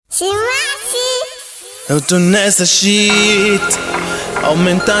Eu tô nessa shit,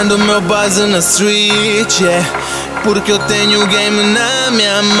 aumentando meu base na street, yeah. Porque eu tenho o game na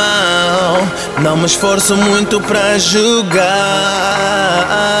minha mão, não me esforço muito pra jogar.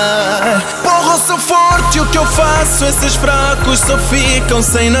 Porra, eu sou forte, o que eu faço? Esses fracos só ficam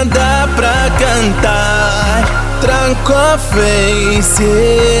sem nada pra cantar. Tranco a face,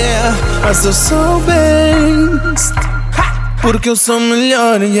 yeah. Mas eu sou bem, porque eu sou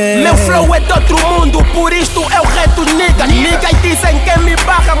melhor, yeah. Meu flow é de outro mundo, por isto eu reto niggas. Niggas dizem que me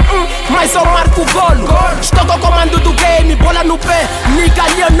barram, mas eu marco o golo. Estou com o comando do game, bola no pé, nigga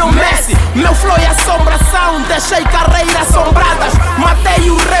Lionel Messi. Meu flow é assombração, deixei carreiras assombradas. Matei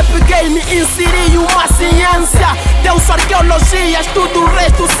o rap game, inseri uma ciência. Delcio arqueologias, tudo o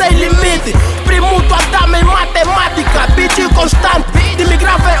resto sem limite. Primuto a dama em matemática, beat constante. De me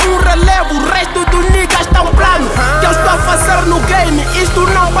grave um relevo, o resto dos niggas estão plano. Que eu estou a fazer no game, isto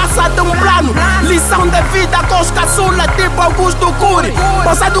não passa de um plano. Lição de vida com os caçula, tipo Augusto Cury.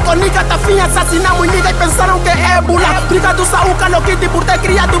 Posado com nigga, tafinha, assassinamos niggas, pensaram que é ébola. Obrigado Saúca, Lokitty, por ter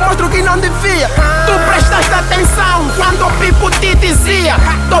criado um monstro que não devia. Tu prestaste atenção quando o Pipo te dizia: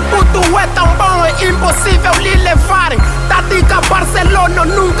 teu puto é tão bom, é impossível lhe levarem. Tática Barcelona,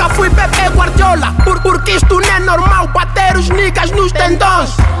 nunca fui Pepe Guardiola. Porque isto não é normal, bater os niggas nos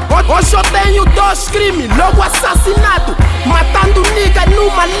tendões. Hoje eu tenho 2 crimes, logo assassinato. Matando niggas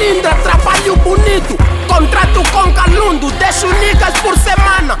numa linda, trabalho bonito. Contrato com Calundo, deixo niggas por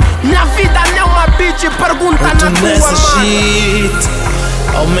semana. Minha vida não é uma bitch, pergunta na tua nessa mana. shit,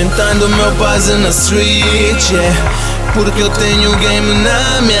 aumentando meu base na street, yeah. Porque eu tenho o game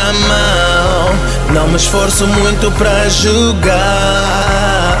na minha mão, não me esforço muito pra jogar.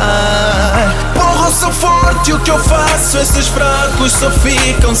 Porra, eu sou forte, o que eu faço? Esses fracos só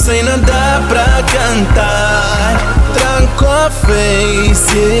ficam sem nada pra cantar. Tranco a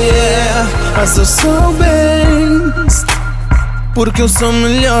face, yeah. Mas eu sou bem, porque eu sou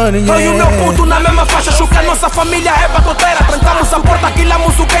melhor, yeah. Eu e o meu puto na mesma faixa, acho que a nossa família é batoteira. Trancamos a porta,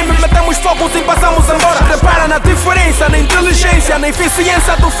 quilamos o game, metemos fogo e passamos embora. Repara na diferença, na inteligência, na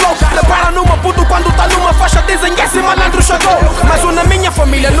eficiência do flow. Repara no meu puto quando tá numa faixa, dizem que esse malandro chegou. Mas na minha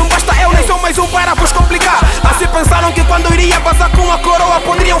família não basta eu, nem sou mais um para vos complicar. Assim pensaram que quando iria passar com a coroa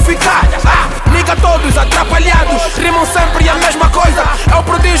poderiam ficar. Liga todos atrapalhados, rimam sempre a mesma coisa. É o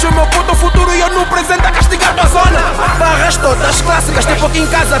prodígio, meu puto futuro, e eu no presente a castigar tua zona. Barras todas clássicas, tipo aqui em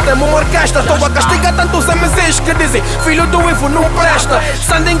casa temos uma orquestra. Estou a castigar tantos MCs que dizem: filho do Ivo não presta.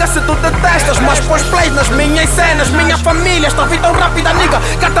 Sandinga se tu detestas, mas pôs plays nas minhas cenas. Minha família está vida tão rápida, nigga,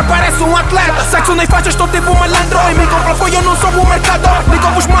 que até parece um atleta. Sexo nem faixas, estou tipo um malandro. E me compra foi, eu não sou o mercador. Nigga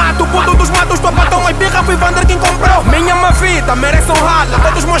vos mato, puto dos matos, tua patão e birra, fui Vander quem comprou. Minha má vida merece um rala,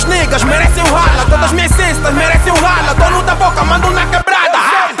 todos meus niggas merecem um rala. Todas minhas cestas merecem um rala, dono da boca, mando na quebrada.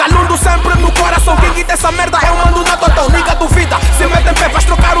 Calundo sempre no coração, quem quita essa merda eu mando na totão. Nigga duvida, se mete em pé vais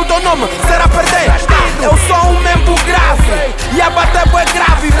trocar o teu nome, será perder. Eu sou um membro grave, e a bater é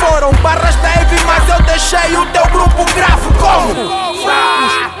grave. Foram barras da Evi, mas eu deixei o teu grupo grave. Como?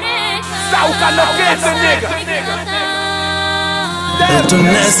 Saúca, Lokitty, nigga. Eu tô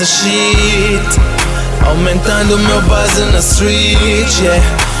nessa shit, aumentando meu base na street, yeah.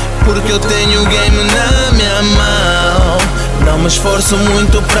 Porque eu tenho o game na minha mão, não me esforço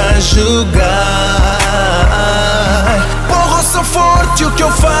muito pra jogar. Porra, eu sou forte, o que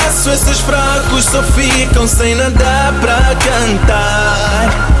eu faço? Esses fracos só ficam sem nada pra cantar.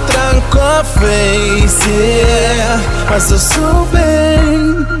 Tranco a face, yeah. Mas eu sou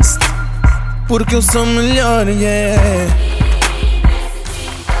bem, porque eu sou melhor, yeah.